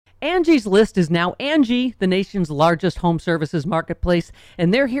Angie's List is now Angie, the nation's largest home services marketplace,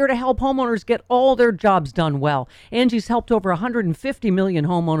 and they're here to help homeowners get all their jobs done well. Angie's helped over 150 million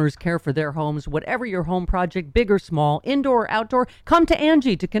homeowners care for their homes. Whatever your home project, big or small, indoor or outdoor, come to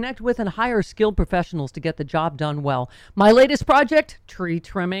Angie to connect with and hire skilled professionals to get the job done well. My latest project, tree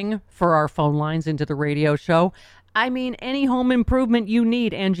trimming for our phone lines into the radio show. I mean, any home improvement you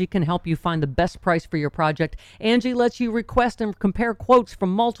need, Angie can help you find the best price for your project. Angie lets you request and compare quotes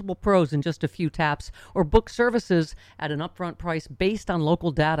from multiple pros in just a few taps, or book services at an upfront price based on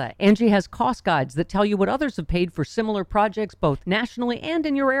local data. Angie has cost guides that tell you what others have paid for similar projects, both nationally and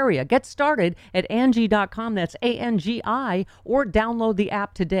in your area. Get started at Angie.com, that's ANGI, or download the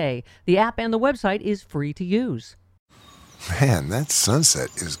app today. The app and the website is free to use. Man, that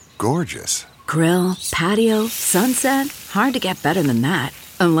sunset is gorgeous. Grill, patio, sunset. Hard to get better than that.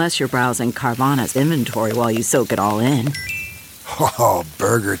 Unless you're browsing Carvana's inventory while you soak it all in. Oh,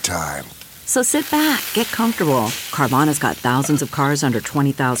 burger time. So sit back, get comfortable. Carvana's got thousands of cars under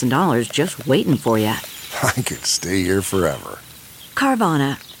 $20,000 just waiting for you. I could stay here forever.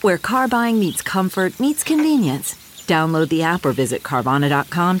 Carvana, where car buying meets comfort meets convenience. Download the app or visit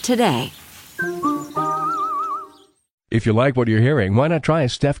Carvana.com today. If you like what you're hearing, why not try a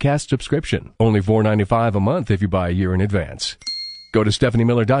StephCast subscription? Only $4.95 a month if you buy a year in advance. Go to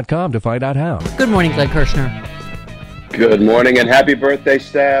StephanieMiller.com to find out how. Good morning, Glenn Kirschner. Good morning and happy birthday,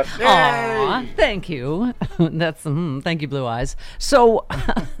 Steph. Aw, thank you. That's thank you, Blue Eyes. So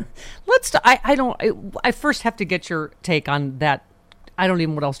I first have to get your take on that. I don't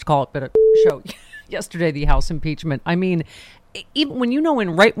even know what else to call it, but a show yesterday, the House impeachment. I mean, even when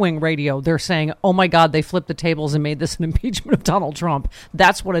in right-wing radio, they're saying, oh, my God, they flipped the tables and made this an impeachment of Donald Trump.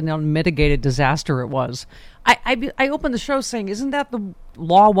 That's what an unmitigated disaster it was. I opened the show saying, isn't that the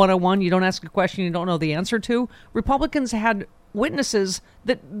law 101? You don't ask a question you don't know the answer to. Republicans had witnesses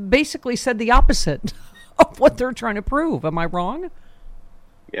that basically said the opposite of what they're trying to prove. Am I wrong?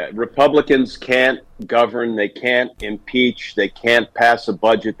 Yeah, Republicans can't govern. They can't impeach. They can't pass a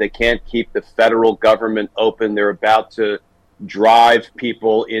budget. They can't keep the federal government open. They're about to drive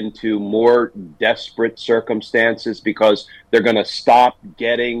people into more desperate circumstances because they're going to stop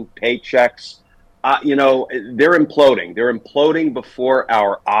getting paychecks. They're imploding. They're imploding before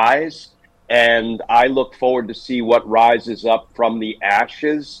our eyes. And I look forward to see what rises up from the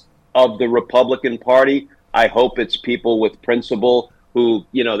ashes of the Republican Party. I hope it's people with principle who,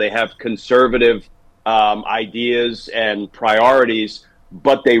 they have conservative ideas and priorities,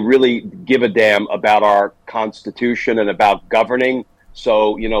 but they really give a damn about our Constitution and about governing.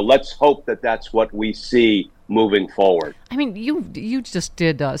 So, let's hope that that's what we see moving forward. I mean, you just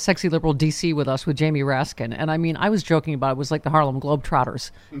did Sexy Liberal DC with us with Jamie Raskin. And I mean, I was joking about it was like the Harlem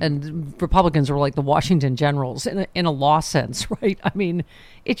Globetrotters and Republicans were like the Washington Generals in a law sense, right? I mean,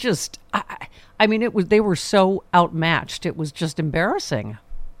 it just, they were so outmatched. It was just embarrassing.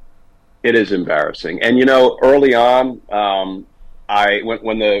 It is embarrassing. And, early on,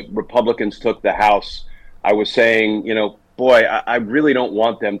 when the Republicans took the House, I was saying, boy, I really don't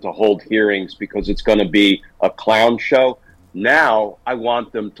want them to hold hearings because it's going to be a clown show. Now I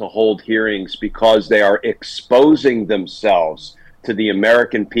want them to hold hearings because they are exposing themselves to the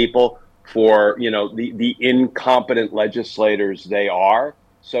American people for, the incompetent legislators they are.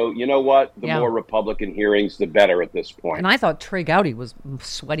 So you know what? The more Republican hearings, the better at this point. And I thought Trey Gowdy was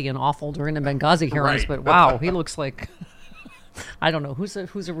sweaty and awful during the Benghazi hearings, but wow, he looks like... I don't know who's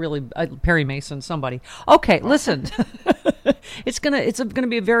a really Perry Mason, somebody. Okay, listen, it's gonna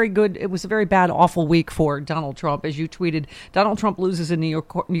be a very good. It was a very bad, awful week for Donald Trump, as you tweeted. Donald Trump loses in New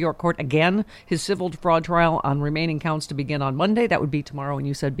York court again. His civil fraud trial on remaining counts to begin on Monday. That would be tomorrow, and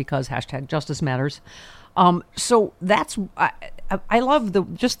you said because #Justice Matters. So that's I love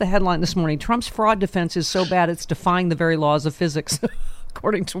the headline this morning. Trump's fraud defense is so bad it's defying the very laws of physics,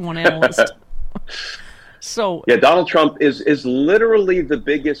 according to one analyst. So yeah, Donald Trump is literally the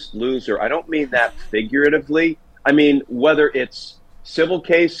biggest loser. I don't mean that figuratively. I mean, whether it's civil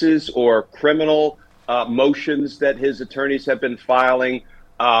cases or criminal motions that his attorneys have been filing,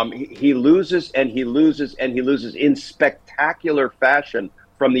 he loses and he loses and he loses in spectacular fashion,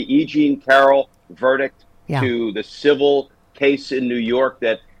 from the E. Jean Carroll verdict to the civil case in New York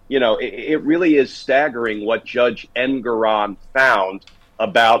that, it really is staggering what Judge Engoron found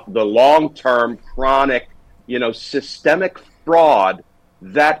about the long-term chronic, systemic fraud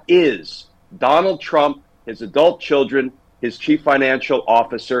that is Donald Trump, his adult children, his chief financial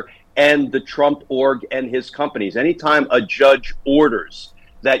officer, and the Trump org and his companies. Anytime a judge orders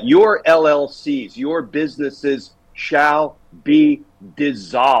that your LLCs, your businesses shall be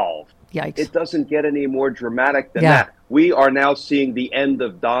dissolved, Yikes. It doesn't get any more dramatic than that. we are now seeing the end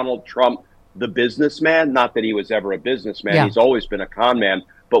of Donald Trump, the businessman. Not that he was ever a businessman. Yeah. He's always been a con man.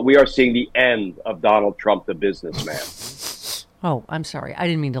 But we are seeing the end of Donald Trump, the businessman. Oh, I'm sorry. I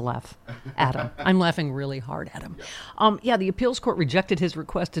didn't mean to laugh at him. I'm laughing really hard at him. The appeals court rejected his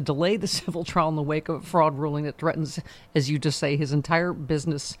request to delay the civil trial in the wake of a fraud ruling that threatens, as you just say, his entire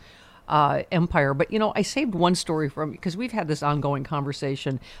business empire. But, I saved one story from, because we've had this ongoing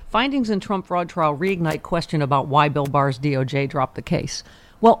conversation. Findings in Trump fraud trial reignite question about why Bill Barr's DOJ dropped the case.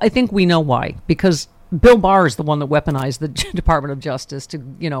 Well, I think we know why, because Bill Barr is the one that weaponized the Department of Justice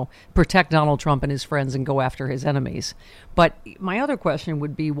to, protect Donald Trump and his friends and go after his enemies. But my other question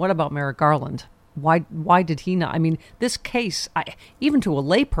would be, what about Merrick Garland? Why did he not? I mean, this case, even to a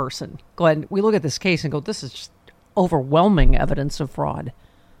layperson, Glenn, we look at this case and go, this is just overwhelming evidence of fraud.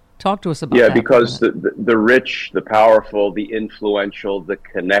 Talk to us about that. Yeah, because the rich, the powerful, the influential, the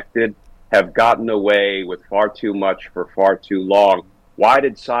connected have gotten away with far too much for far too long. Why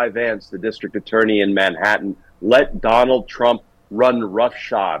did Cy Vance, the district attorney in Manhattan, let Donald Trump run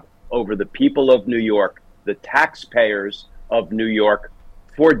roughshod over the people of New York, the taxpayers of New York,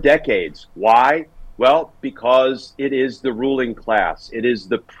 for decades? Why? Well, because it is the ruling class. It is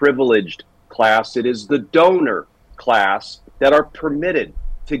the privileged class. It is the donor class that are permitted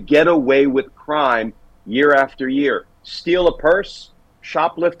to get away with crime year after year. Steal a purse,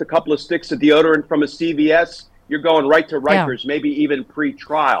 shoplift a couple of sticks of deodorant from a CVS, you're going right to Rikers, maybe even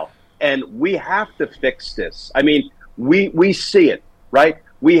pre-trial. And we have to fix this. I mean, we see it, right?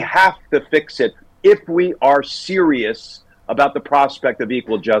 We have to fix it if we are serious about the prospect of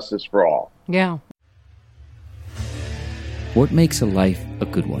equal justice for all. Yeah. What makes a life a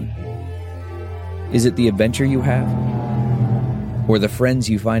good one? Is it the adventure you have? Or the friends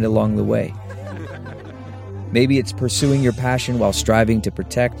you find along the way? Maybe it's pursuing your passion while striving to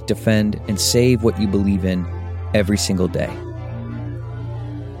protect, defend, and save what you believe in every single day.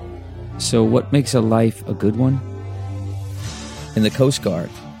 So what makes a life a good one? In the Coast Guard,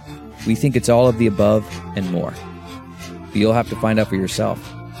 we think it's all of the above and more. But you'll have to find out for yourself.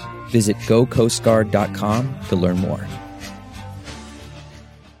 Visit gocoastguard.com to learn more.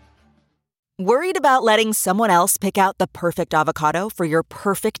 Worried about letting someone else pick out the perfect avocado for your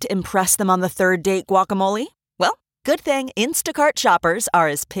perfect impress them on the third date guacamole? Well, good thing Instacart shoppers are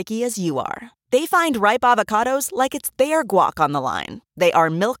as picky as you are. They find ripe avocados like it's their guac on the line. They are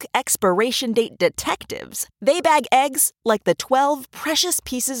milk expiration date detectives. They bag eggs like the 12 precious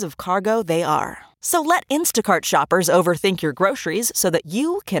pieces of cargo they are. So let Instacart shoppers overthink your groceries so that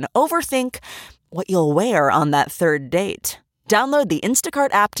you can overthink what you'll wear on that third date. Download the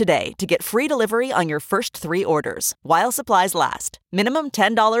Instacart app today to get free delivery on your first 3 orders, while supplies last. Minimum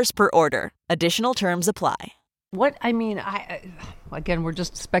 $10 per order. Additional terms apply. Again, we're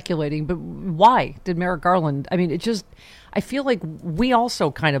just speculating, but why did Merrick Garland? I mean, I feel like we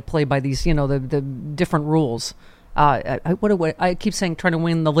also kind of play by these, the different rules. I keep saying trying to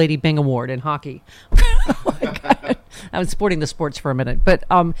win the Lady Byng Award in hockey. Oh my God. I was sporting the sports for a minute, but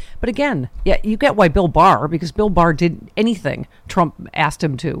again, yeah, you get why Bill Barr, because Bill Barr did anything Trump asked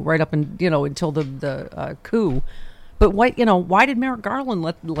him to, right up until the coup. But why did Merrick Garland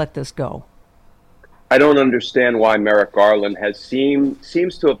let this go? I don't understand why Merrick Garland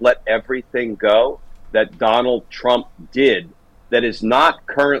seems to have let everything go that Donald Trump did that is not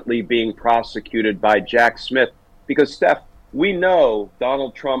currently being prosecuted by Jack Smith. Because, Steph, we know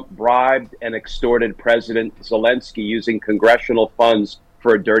Donald Trump bribed and extorted President Zelensky using congressional funds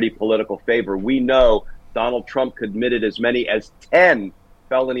for a dirty political favor. We know Donald Trump committed as many as 10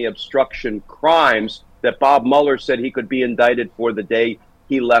 felony obstruction crimes that Bob Mueller said he could be indicted for the day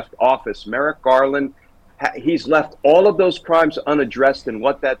he left office. Merrick Garland, he's left all of those crimes unaddressed, and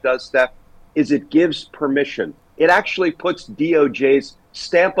what that does, Steph, is it gives permission. It actually puts DOJ's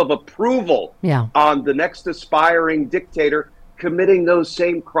stamp of approval on the next aspiring dictator committing those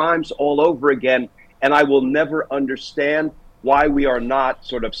same crimes all over again. And I will never understand why we are not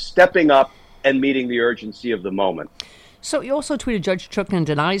sort of stepping up and meeting the urgency of the moment. So you also tweeted Judge Chutkan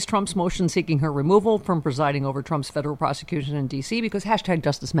denies Trump's motion seeking her removal from presiding over Trump's federal prosecution in D.C. because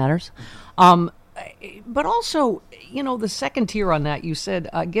 #Justice Matters. But also, the second tier on that, you said,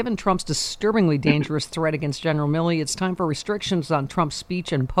 given Trump's disturbingly dangerous threat against General Milley, it's time for restrictions on Trump's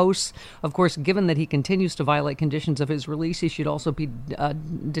speech and posts. Of course, given that he continues to violate conditions of his release, he should also be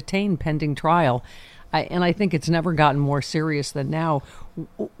detained pending trial. And I think it's never gotten more serious than now.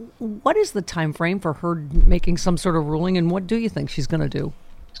 What is the time frame for her making some sort of ruling, and what do you think she's going to do?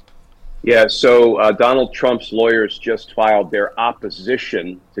 Yeah, so Donald Trump's lawyers just filed their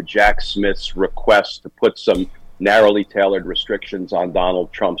opposition to Jack Smith's request to put some narrowly tailored restrictions on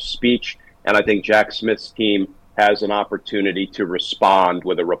Donald Trump's speech. And I think Jack Smith's team has an opportunity to respond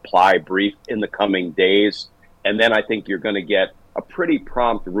with a reply brief in the coming days. And then I think you're going to get a pretty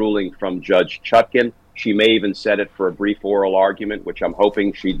prompt ruling from Judge Chutkan. She may even set it for a brief oral argument, which I'm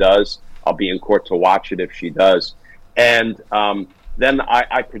hoping she does. I'll be in court to watch it if she does. And then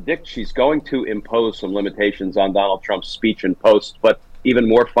I predict she's going to impose some limitations on Donald Trump's speech and posts. But even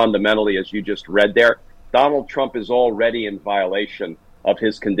more fundamentally, as you just read there, Donald Trump is already in violation of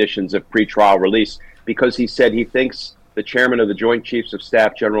his conditions of pretrial release because he said he thinks the chairman of the Joint Chiefs of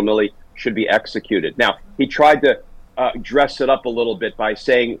Staff, General Milley, should be executed. Now, he tried to dress it up a little bit by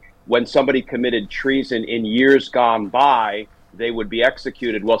saying when somebody committed treason in years gone by, they would be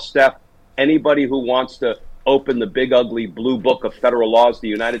executed. Well, Steph, anybody who wants to open the big, ugly blue book of federal laws, the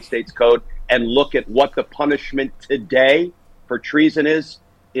United States Code, and look at what the punishment today for treason is,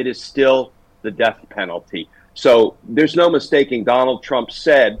 it is still the death penalty. So there's no mistaking Donald Trump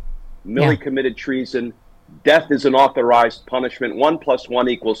said Milley committed treason. Death is an authorized punishment. 1 +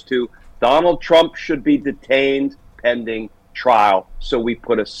 1 = 2. Donald Trump should be detained pending trial. So we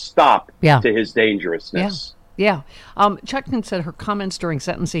put a stop to his dangerousness. Yeah. Chutkan said her comments during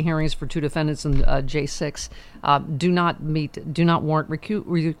sentencing hearings for 2 defendants in J6 do not warrant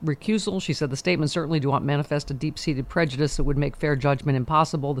recusal. She said the statements certainly do not manifest a deep-seated prejudice that would make fair judgment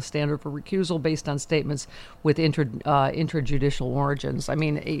impossible. The standard for recusal based on statements with intrajudicial origins. I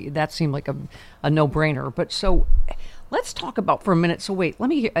mean, that seemed like a no-brainer. But so let's talk about for a minute. So wait, let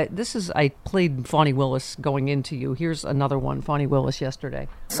me. I played Fani Willis going into you. Here's another one. Fani Willis yesterday.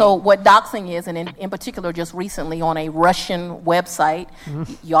 So what doxing is, and in particular, just recently on a Russian website,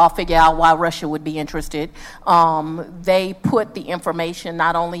 y'all figure out why Russia would be interested. They put the information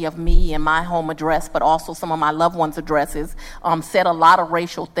not only of me and my home address, but also some of my loved ones' addresses. Said a lot of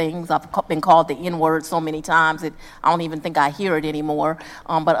racial things. I've been called the N-word so many times that I don't even think I hear it anymore.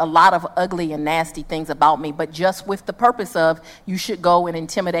 But a lot of ugly and nasty things about me. But just with the purpose of you should go and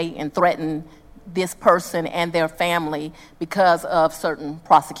intimidate and threaten this person and their family because of certain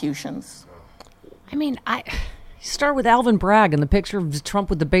prosecutions. I mean, start with Alvin Bragg and the picture of Trump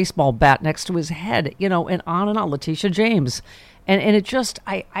with the baseball bat next to his head, and on, Letitia James. And it just,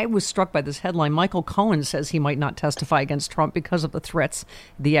 I was struck by this headline. Michael Cohen says he might not testify against Trump because of the threats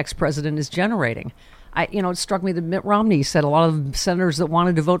the ex-president is generating. It struck me that Mitt Romney said a lot of senators that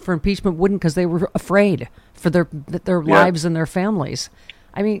wanted to vote for impeachment wouldn't because they were afraid for their lives and their families.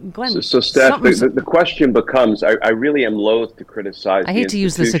 I mean, Glenn. So Steph, the question becomes: I really am loath to criticize. I hate to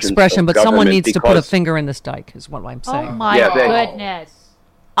use this expression, but someone needs to put a finger in this dike. Is what I'm saying. Oh my goodness!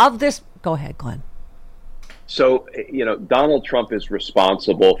 Of this, go ahead, Glenn. So Donald Trump is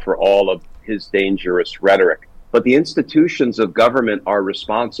responsible for all of his dangerous rhetoric, but the institutions of government are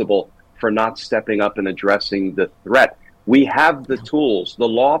responsible for not stepping up and addressing the threat. We have the tools. The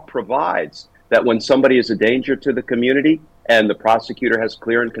law provides that when somebody is a danger to the community and the prosecutor has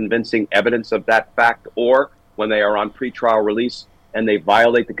clear and convincing evidence of that fact, or when they are on pretrial release and they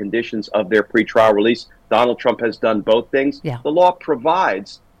violate the conditions of their pretrial release, Donald Trump has done both things. Yeah. The law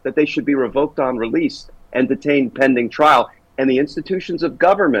provides that they should be revoked on release and detained pending trial, and the institutions of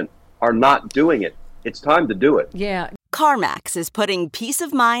government are not doing it. It's time to do it. Yeah. CarMax is putting peace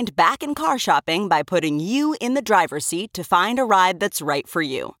of mind back in car shopping by putting you in the driver's seat to find a ride that's right for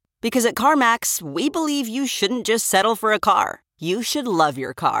you. Because at CarMax, we believe you shouldn't just settle for a car. You should love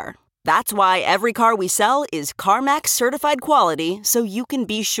your car. That's why every car we sell is CarMax certified quality, so you can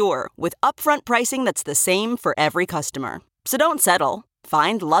be sure with upfront pricing that's the same for every customer. So don't settle.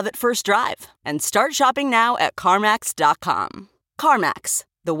 Find love at first drive and start shopping now at CarMax.com. CarMax,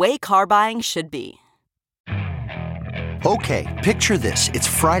 the way car buying should be. Okay, picture this. It's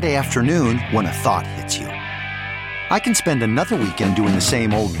Friday afternoon when a thought hits you. I can spend another weekend doing the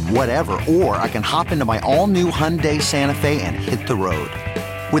same old whatever, or I can hop into my all-new Hyundai Santa Fe and hit the road.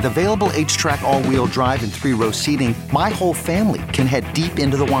 With available H-Track all-wheel drive and 3-row seating, my whole family can head deep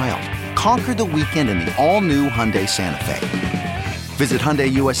into the wild. Conquer the weekend in the all-new Hyundai Santa Fe. Visit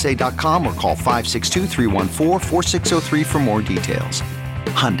HyundaiUSA.com or call 562-314-4603 for more details.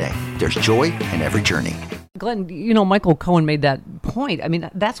 Hyundai, there's joy in every journey. Glenn, Michael Cohen made that point. I mean,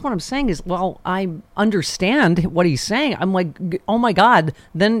 that's what I'm saying is, well, I understand what he's saying. I'm like, oh my God,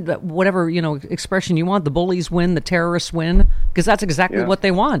 then whatever, expression you want, the bullies win, the terrorists win, because that's exactly what they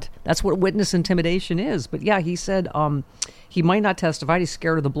want. That's what witness intimidation is. But yeah, he said he might not testify. He's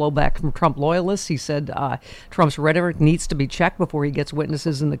scared of the blowback from Trump loyalists. He said Trump's rhetoric needs to be checked before he gets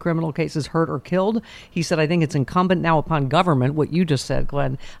witnesses in the criminal cases hurt or killed. He said, I think it's incumbent now upon government, what you just said,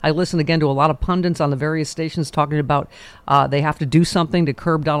 Glenn. I listened again to a lot of pundits on the various stations talking about they have to do do something to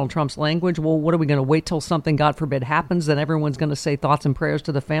curb Donald Trump's language. Well, what are we going to wait till something, God forbid, happens? Then everyone's going to say thoughts and prayers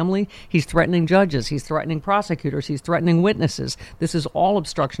to the family? He's threatening judges. He's threatening prosecutors. He's threatening witnesses. This is all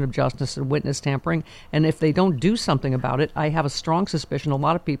obstruction of justice and witness tampering. And if they don't do something about it, I have a strong suspicion a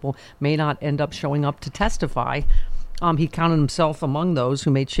lot of people may not end up showing up to testify. He counted himself among those who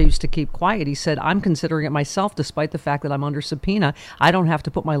may choose to keep quiet. He said, I'm considering it myself, despite the fact that I'm under subpoena. I don't have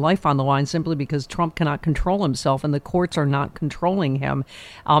to put my life on the line simply because Trump cannot control himself and the courts are not controlling him.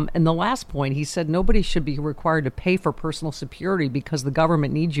 And the last point, he said, nobody should be required to pay for personal security because the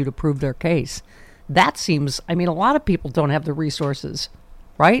government needs you to prove their case. That seems, a lot of people don't have the resources,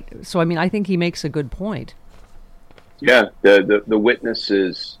 right? So, I think he makes a good point. Yeah, the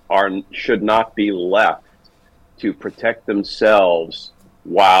witnesses should not be left to protect themselves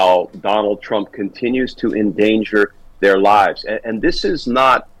while Donald Trump continues to endanger their lives. And this is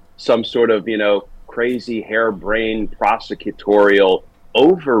not some sort of, crazy harebrained prosecutorial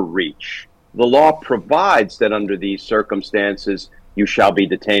overreach. The law provides that under these circumstances, you shall be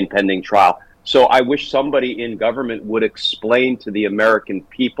detained pending trial. So I wish somebody in government would explain to the American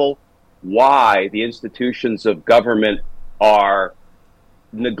people why the institutions of government are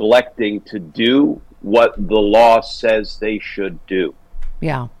neglecting to do what the law says they should do.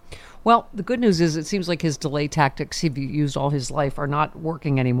 Yeah. Well, the good news is it seems like his delay tactics he's used all his life are not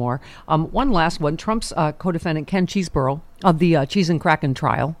working anymore. One last one. Trump's co-defendant, Ken Cheeseborough, of the Cheese and Kraken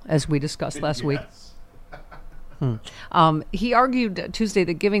trial, as we discussed last week. He argued Tuesday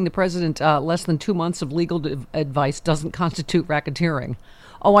that giving the president less than 2 months of legal advice doesn't constitute racketeering.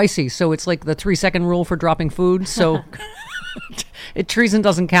 Oh, I see. So it's like the 3-second rule for dropping food. So treason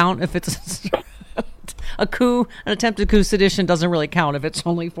doesn't count if it's... A coup, an attempted coup, sedition doesn't really count if it's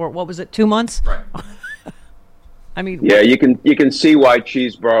only for, 2 months? Right. Yeah, you can see why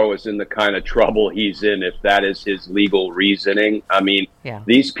Cheeseborough is in the kind of trouble he's in if that is his legal reasoning.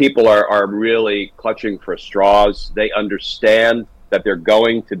 These people are really clutching for straws. They understand that they're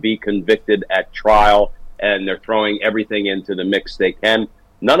going to be convicted at trial, and they're throwing everything into the mix they can.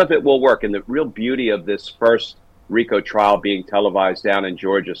 None of it will work. And the real beauty of this first RICO trial being televised down in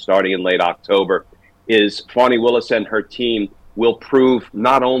Georgia starting in late October is Fani Willis and her team will prove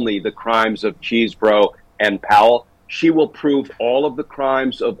not only the crimes of Cheeseborough and Powell, she will prove all of the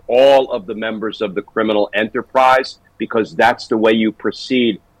crimes of all of the members of the criminal enterprise, because that's the way you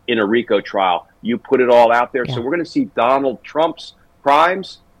proceed in a RICO trial. You put it all out there. Yeah. So we're going to see Donald Trump's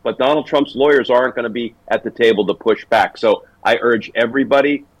crimes, but Donald Trump's lawyers aren't going to be at the table to push back. So I urge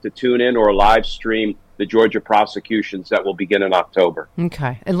everybody to tune in or live stream the Georgia prosecutions that will begin in October.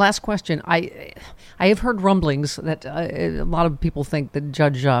 Okay. And last question. I have heard rumblings that a lot of people think that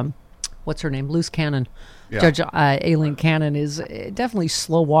Judge, what's her name? Loose Cannon. Yeah. Judge Aileen Cannon is definitely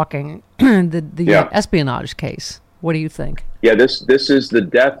slow walking the espionage case. What do you think? Yeah, this is the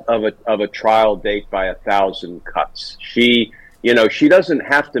death of a trial date by 1,000 cuts. She doesn't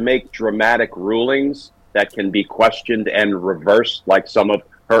have to make dramatic rulings that can be questioned and reversed like some of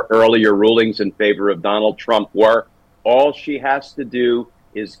her earlier rulings in favor of Donald Trump were. All she has to do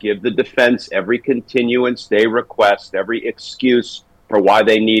is give the defense every continuance they request, every excuse for why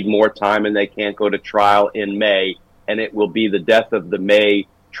they need more time and they can't go to trial in May, and it will be the death of the May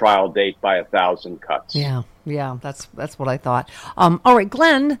trial date by 1,000 cuts. Yeah, that's what I thought. All right,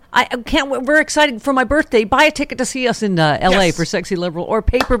 Glenn, I can't. We're excited for my birthday. Buy a ticket to see us in L.A. for Sexy Liberal, or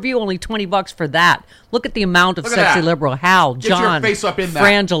pay-per-view, only $20 for that. Look at the amount of Sexy Liberal. Hal, John,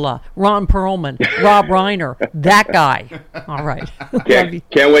 Frangela, Ron Perlman, Rob Reiner, that guy. All right.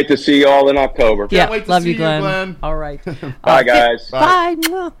 Can't wait to see you all in October. Can't wait to see you, Glenn. All right. Bye, guys. Bye.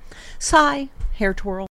 Sigh. Hair twirl.